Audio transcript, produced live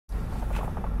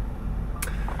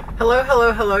Hello,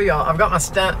 hello, hello, y'all. I've got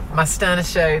my stunner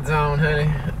shades on, honey.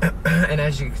 And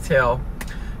as you can tell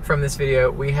from this video,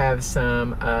 we have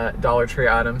some Dollar Tree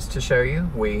items to show you.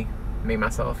 We, me,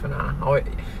 myself, and I.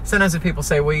 Sometimes if people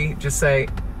say we, just say,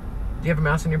 do you have a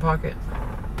mouse in your pocket?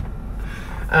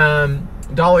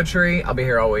 Dollar Tree, I'll be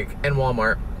here all week, and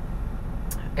Walmart.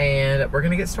 And we're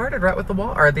gonna get started right with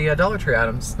the Dollar Tree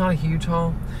items. It's not a huge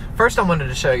haul. First, I wanted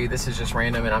to show you, this is just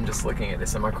random, and I'm just looking at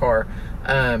this in my car.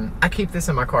 I keep this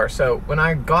in my car. So when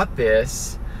I got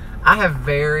this, I have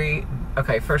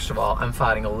okay, first of all, I'm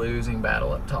fighting a losing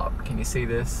battle up top. Can you see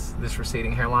this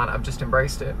receding hairline? I've just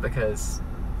embraced it because,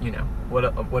 you know,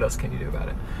 what else can you do about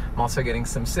it? I'm also getting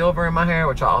some silver in my hair,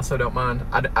 which I also don't mind.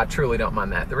 I truly don't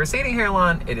mind that. The receding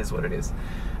hairline, it is what it is.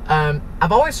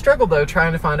 I've always struggled though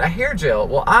trying to find a hair gel.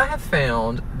 Well, I have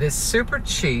found this super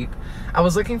cheap. I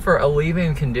was looking for a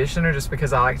leave-in conditioner just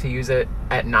because I like to use it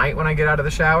at night when I get out of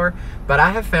the shower, but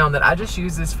I have found that I just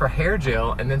use this for hair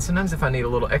gel, and then sometimes if I need a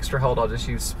little extra hold, I'll just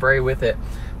use spray with it,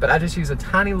 but I just use a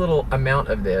tiny little amount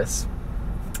of this.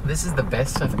 This is the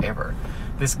best stuff ever.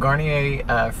 This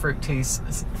Garnier Fruit Tea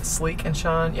Sleek and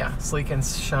Shine, yeah, Sleek and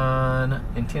Shine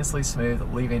Intensely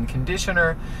Smooth Leave-In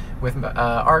Conditioner with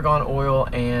argan oil,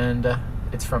 and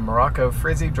it's from Morocco.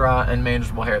 Frizzy, dry, and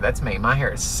manageable hair. That's me. My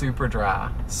hair is super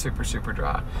dry, super, super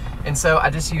dry. And so I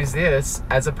just use this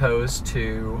as opposed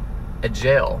to a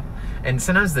gel. And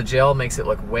sometimes the gel makes it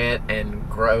look wet and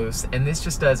gross, and this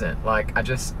just doesn't. Like,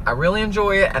 I really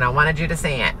enjoy it, and I wanted you to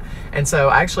see it. And so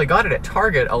I actually got it at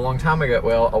Target a long time ago,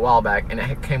 well, a while back, and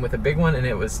it came with a big one, and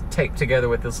it was taped together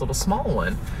with this little small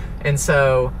one. And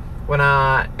so when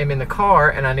I am in the car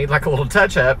and I need like a little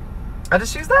touch-up, I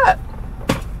just use that.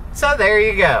 So there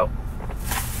you go.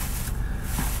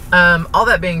 All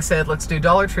that being said, let's do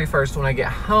Dollar Tree first. When I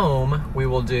get home, we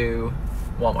will do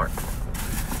Walmart.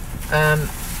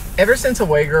 Ever since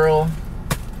Away Girl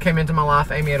came into my life,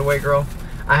 Amy at Away Girl,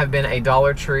 I have been a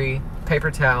Dollar Tree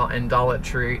paper towel and Dollar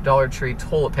Tree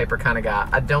toilet paper kind of guy.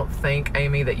 I don't think,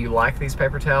 Amy, that you like these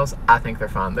paper towels. I think they're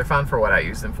fine. They're fine for what I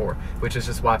use them for, which is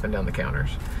just wiping down the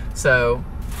counters. So,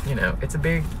 you know, it's a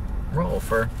big roll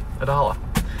for $1.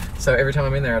 So every time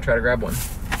I'm in there, I try to grab one.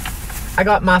 I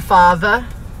got my father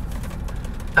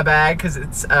a bag because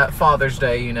it's Father's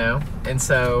Day, you know, and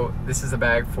so this is a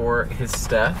bag for his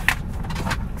stuff.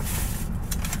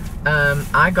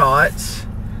 I got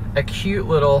a cute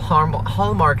little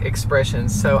Hallmark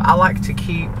Expressions. So I like to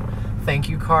keep thank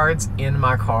you cards in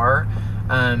my car.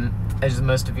 As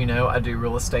most of you know, I do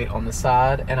real estate on the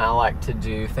side, and I like to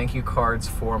do thank you cards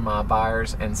for my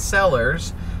buyers and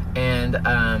sellers. And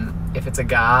if it's a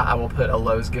guy, I will put a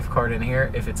Lowe's gift card in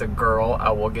here. If it's a girl, I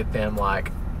will get them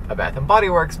like a Bath & Body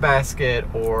Works basket,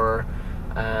 or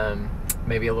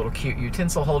maybe a little cute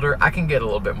utensil holder. I can get a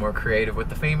little bit more creative with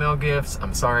the female gifts.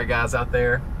 I'm sorry, guys out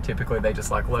there. Typically, they just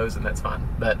like Lowe's, and that's fine.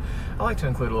 But I like to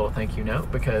include a little thank you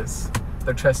note because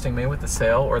they're trusting me with the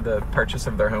sale or the purchase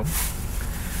of their home.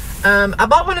 I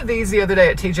bought one of these the other day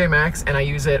at TJ Maxx, and I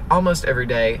use it almost every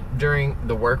day during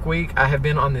the work week. I have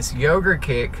been on this yogurt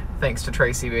kick, thanks to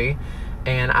Tracy B,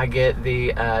 and I get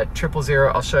the 000.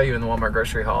 I'll show you in the Walmart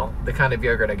grocery haul the kind of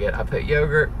yogurt I get. I put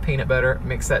yogurt, peanut butter,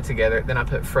 mix that together, then I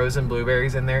put frozen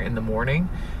blueberries in there in the morning,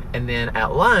 and then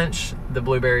at lunch, the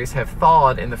blueberries have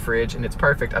thawed in the fridge, and it's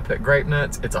perfect. I put grape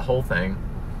nuts. It's a whole thing.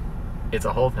 It's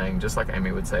a whole thing, just like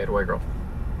Amy would say at Away Girl.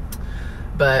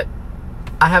 But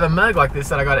I have a mug like this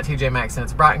that I got at TJ Maxx, and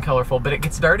it's bright and colorful, but it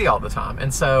gets dirty all the time.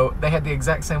 And so they had the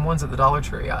exact same ones at the Dollar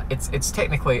Tree. It's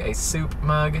technically a soup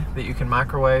mug that you can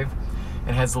microwave,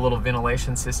 and has a little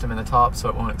ventilation system in the top so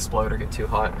it won't explode or get too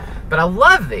hot. But I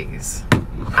love these.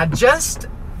 I just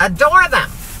adore them.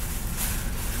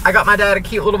 I got my dad a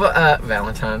cute little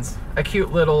Valentine's, a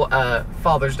cute little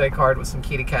Father's Day card with some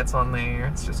kitty cats on there.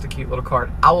 It's just a cute little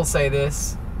card. I will say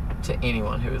this to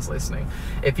anyone who is listening.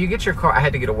 If you get your card, I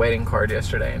had to get a wedding card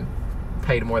yesterday and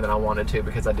paid more than I wanted to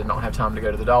because I did not have time to go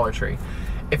to the Dollar Tree.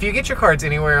 If you get your cards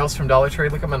anywhere else from Dollar Tree,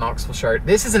 look at my Knoxville shirt.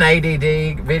 This is an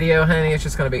ADD video, honey. It's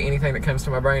just going to be anything that comes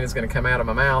to my brain is going to come out of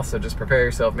my mouth, so just prepare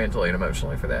yourself mentally and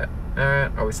emotionally for that. All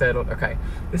right, are we settled? Okay.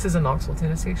 This is a Knoxville,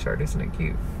 Tennessee shirt. Isn't it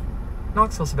cute?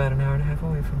 Knoxville's about an hour and a half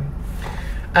away from me.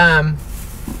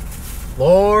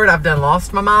 Lord, I've done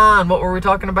lost my mind. What were we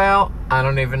talking about? I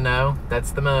don't even know.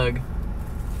 That's the mug.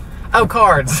 Oh,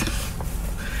 cards.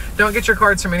 Don't get your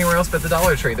cards from anywhere else but the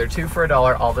Dollar Tree. They're 2 for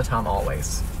 $1 all the time,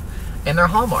 always. And they're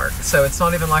Hallmark, so it's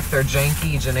not even like they're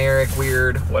janky, generic,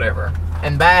 weird, whatever.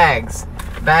 And bags.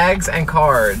 Bags and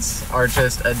cards are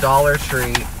just a Dollar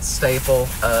Tree staple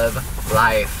of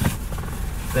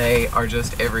life. They are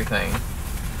just everything.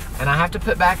 And I have to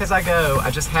put back as I go.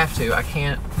 I just have to. I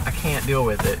can't deal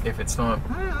with it if it's not.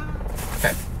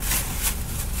 Okay.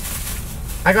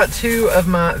 I got 2 of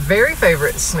my very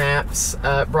favorite Snaps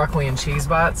broccoli and cheese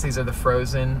bites. These are the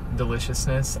frozen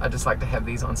deliciousness. I just like to have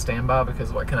these on standby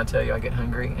because what can I tell you, I get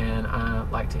hungry and I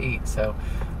like to eat, so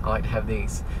I like to have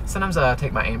these. Sometimes I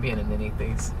take my Ambien and then eat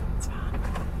these. It's fine.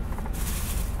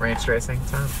 Ranch dressing, it's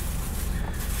fine.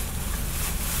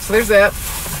 So there's that.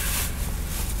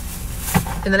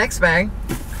 In the next bag,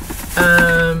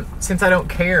 since I don't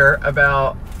care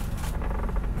about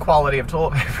quality of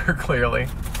toilet paper, clearly,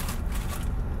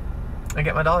 I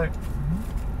get my dollar.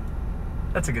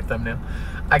 That's a good thumbnail.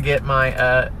 I get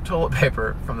my toilet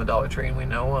paper from the Dollar Tree, and we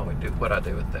know what I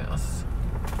do with this.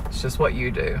 It's just what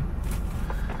you do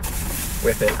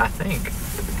with it, I think.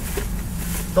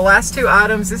 The last 2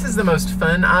 items, this is the most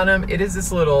fun item. It is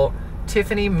this little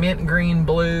Tiffany mint green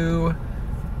blue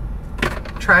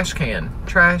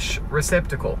trash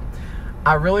receptacle.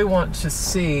 I really want to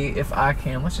see if I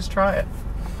can, let's just try it.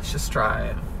 Let's just try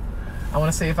it. I want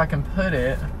to see if I can put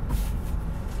it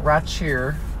right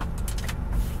here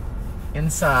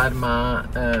inside my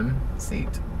seat,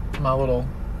 my little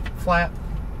flap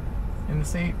in the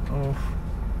seat. Oh.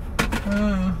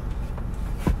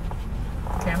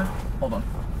 Can I? Hold on.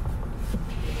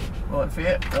 Will it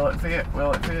fit? Will it fit?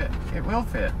 Will it fit? It will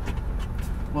fit.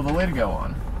 Will the lid go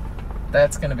on?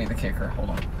 That's gonna be the kicker. Hold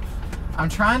on. I'm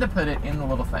trying to put it in the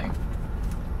little thing.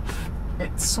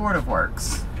 It sort of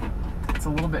works. It's a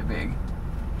little bit big.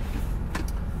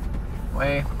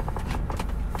 Wait.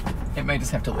 It may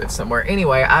just have to live somewhere.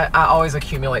 Anyway, I always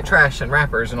accumulate trash and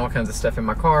wrappers and all kinds of stuff in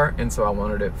my car, and so I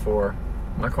wanted it for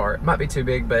my car. It might be too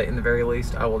big, but in the very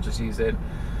least, I will just use it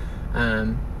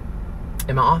in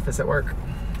my office at work.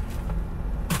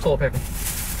 Toilet paper.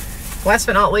 Last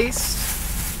but not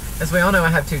least, as we all know, I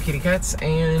have 2 kitty cats,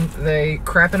 and they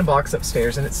crap in a box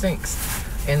upstairs, and it stinks.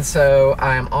 And so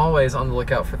I am always on the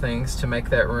lookout for things to make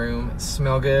that room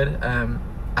smell good.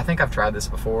 I think I've tried this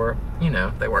before. You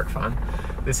know, they work fine.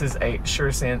 This is a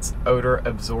Sure Sense Odor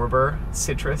Absorber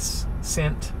Citrus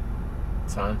Scent.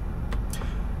 It's fine.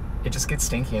 It just gets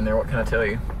stinky in there, what can I tell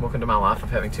you? Welcome to my life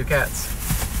of having 2 cats.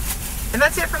 And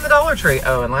that's it from the Dollar Tree.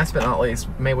 Oh, and last but not least,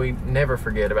 may we never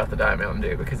forget about the Diet Mountain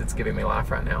Dew because it's giving me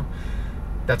life right now.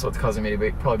 That's what's causing me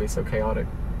to probably be so chaotic.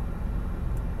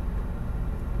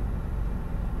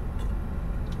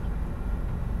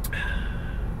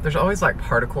 There's always like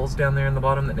particles down there in the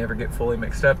bottom that never get fully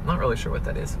mixed up. Not really sure what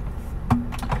that is.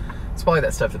 It's probably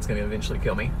that stuff that's going to eventually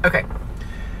kill me. Okay,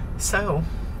 so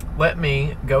let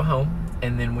me go home,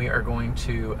 and then we are going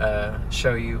to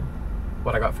show you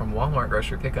what I got from Walmart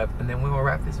grocery pickup, and then we will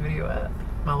wrap this video up.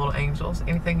 My little angels,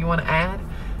 anything you want to add,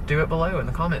 do it below in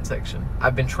the comment section.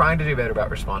 I've been trying to do better about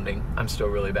responding. I'm still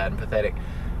really bad and pathetic,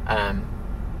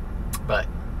 but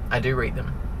I do read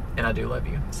them, and I do love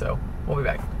you, so we'll be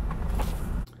back.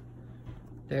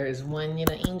 There is one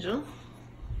little angel,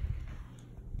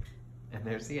 and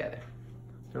there's the other.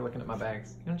 They're looking at my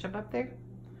bags. You want to jump up there?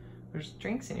 There's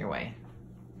drinks in your way.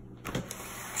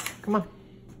 Come on.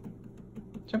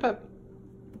 Jump up.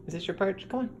 Is this your perch?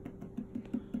 Come on.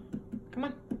 Come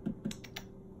on.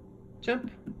 Jump.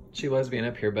 She lesbian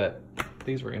up here, but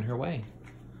these were in her way.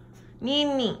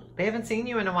 Nene, they haven't seen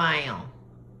you in a while.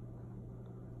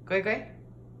 Gray?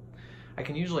 I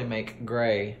can usually make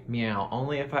Gray meow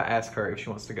only if I ask her if she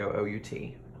wants to go OUT.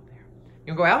 You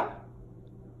wanna go out?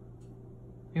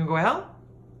 You wanna go out?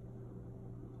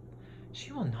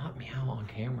 She will not meow on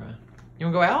camera. You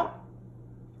wanna go out?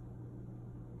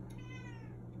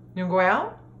 You wanna go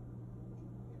out?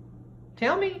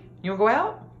 Tell me. You wanna go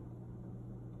out?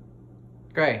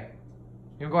 Gray,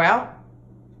 you wanna go out?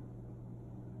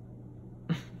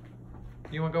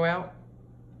 You wanna go out?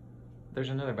 There's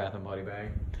another Bath and Body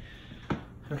bag.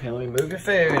 Okay, let me move your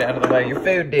food out of the way, your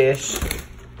food dish.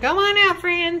 Go on out,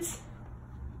 friends.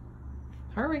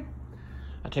 Hurry.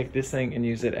 I take this thing and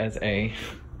use it as a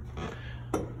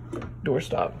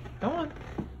doorstop. Go on.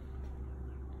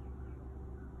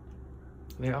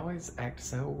 They always act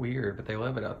so weird, but they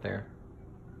love it out there.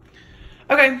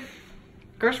 Okay,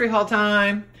 grocery haul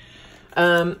time.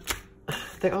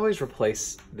 They always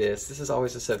replace this. This is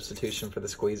always a substitution for the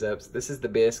squeeze ups. This is the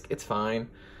bisque, it's fine.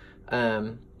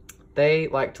 They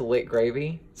like to lick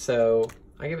gravy, so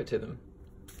I give it to them.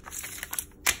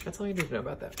 That's all you need to know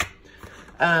about that.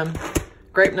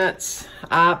 Grape nuts.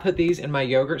 I put these in my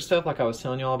yogurt stuff like I was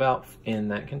telling y'all about in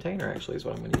that container, actually, is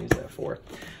what I'm gonna use that for.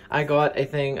 I got a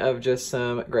thing of just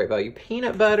some Great Value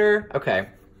peanut butter. Okay,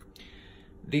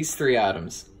 these 3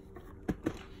 items.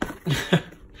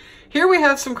 Here we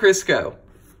have some Crisco.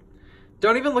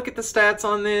 Don't even look at the stats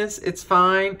on this. It's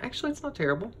fine. Actually, it's not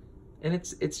terrible. And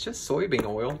it's just soybean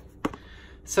oil.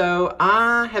 So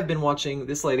I have been watching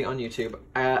this lady on YouTube.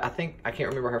 I can't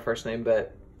remember her first name,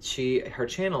 but her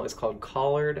channel is called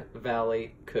Collard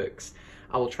Valley Cooks.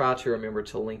 I will try to remember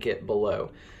to link it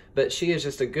below. But she is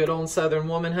just a good old Southern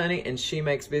woman, honey, and she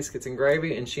makes biscuits and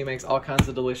gravy, and she makes all kinds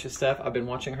of delicious stuff. I've been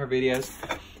watching her videos,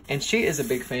 and she is a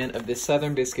big fan of this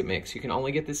Southern biscuit mix. You can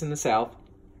only get this in the South,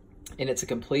 and it's a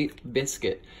complete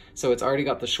biscuit. So it's already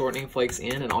got the shortening flakes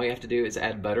in, and all you have to do is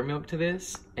add buttermilk to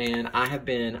this. And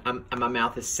my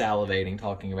mouth is salivating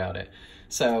talking about it.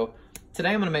 So today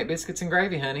I'm gonna make biscuits and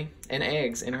gravy, honey, and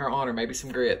eggs in her honor, maybe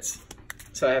some grits.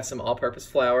 So I have some all-purpose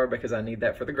flour because I need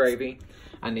that for the gravy.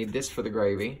 I need this for the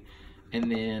gravy.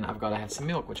 And then I've gotta have some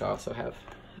milk, which I also have.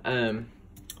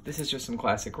 This is just some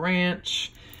classic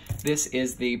ranch. This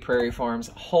is the Prairie Farms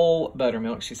whole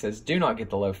buttermilk. She says, do not get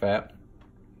the low fat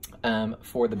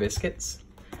for the biscuits.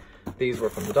 These were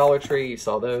from the Dollar Tree, you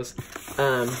saw those.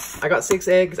 I got 6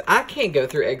 eggs. I can't go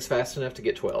through eggs fast enough to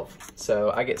get 12,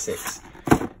 so I get 6.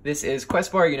 This is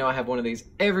Quest Bar. You know I have one of these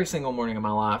every single morning of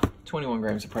my life. 21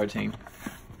 grams of protein.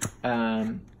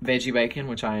 Veggie bacon,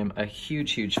 which I am a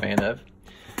huge, huge fan of.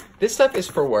 This stuff is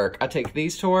for work. I take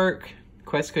these to work,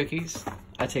 Quest cookies.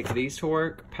 I take these to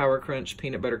work, Power Crunch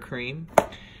peanut butter cream.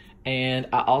 And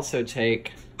I also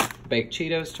take baked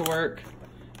Cheetos to work,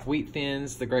 Wheat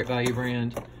Thins, the Great Value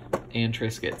brand, and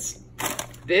Triscuits.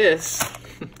 This,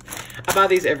 I buy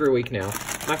these every week now.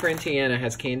 My friend Tiana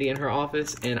has candy in her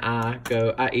office, and I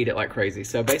eat it like crazy.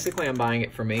 So basically I'm buying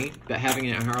it for me, but having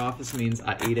it in her office means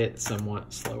I eat it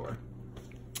somewhat slower.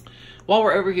 While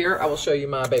we're over here, I will show you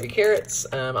my baby carrots.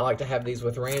 I like to have these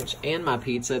with ranch and my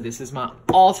pizza. This is my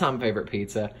all-time favorite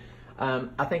pizza.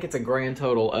 I think it's a grand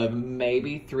total of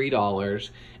maybe $3,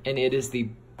 and it is the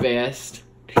best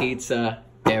pizza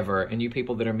ever. And you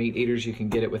people that are meat eaters, you can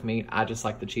get it with meat. I just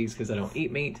like the cheese because I don't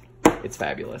eat meat. It's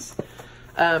fabulous.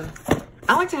 I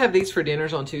like to have these for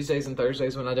dinners on Tuesdays and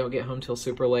Thursdays when I don't get home till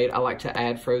super late. I like to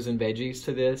add frozen veggies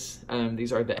to this.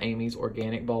 These are the Amy's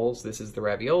organic bowls. This is the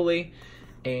ravioli.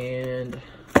 And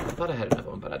I thought I had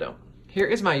another one, but I don't. Here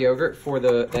is my yogurt for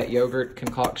that yogurt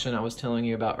concoction I was telling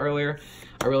you about earlier.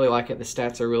 I really like it. The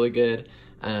stats are really good,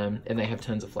 and they have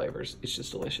tons of flavors. It's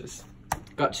just delicious.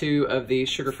 Got 2 of these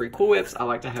sugar-free Cool Whips. I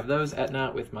like to have those at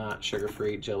night with my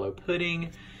sugar-free Jell-O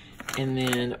pudding. And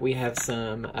then we have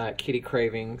some Kitty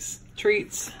Cravings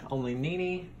treats. Only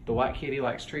Nene, the white kitty,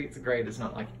 likes treats. Gray does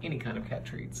not like any kind of cat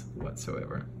treats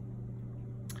whatsoever.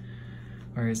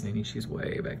 Where is Nene? She's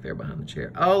way back there behind the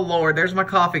chair. Oh, Lord, there's my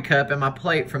coffee cup and my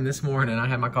plate from this morning. I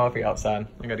had my coffee outside.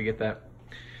 I got to get that.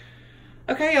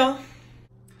 Okay, y'all.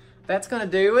 That's going to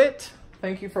do it.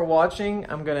 Thank you for watching.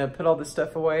 I'm going to put all this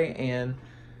stuff away and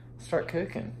start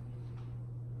cooking.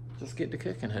 Just get to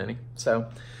cooking, honey. So,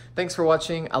 thanks for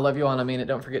watching. I love you all, and I mean it.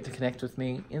 Don't forget to connect with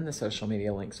me in the social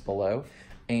media links below.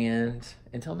 And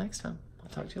until next time, I'll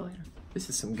talk to you later. This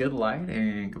is some good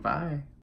lighting. Goodbye.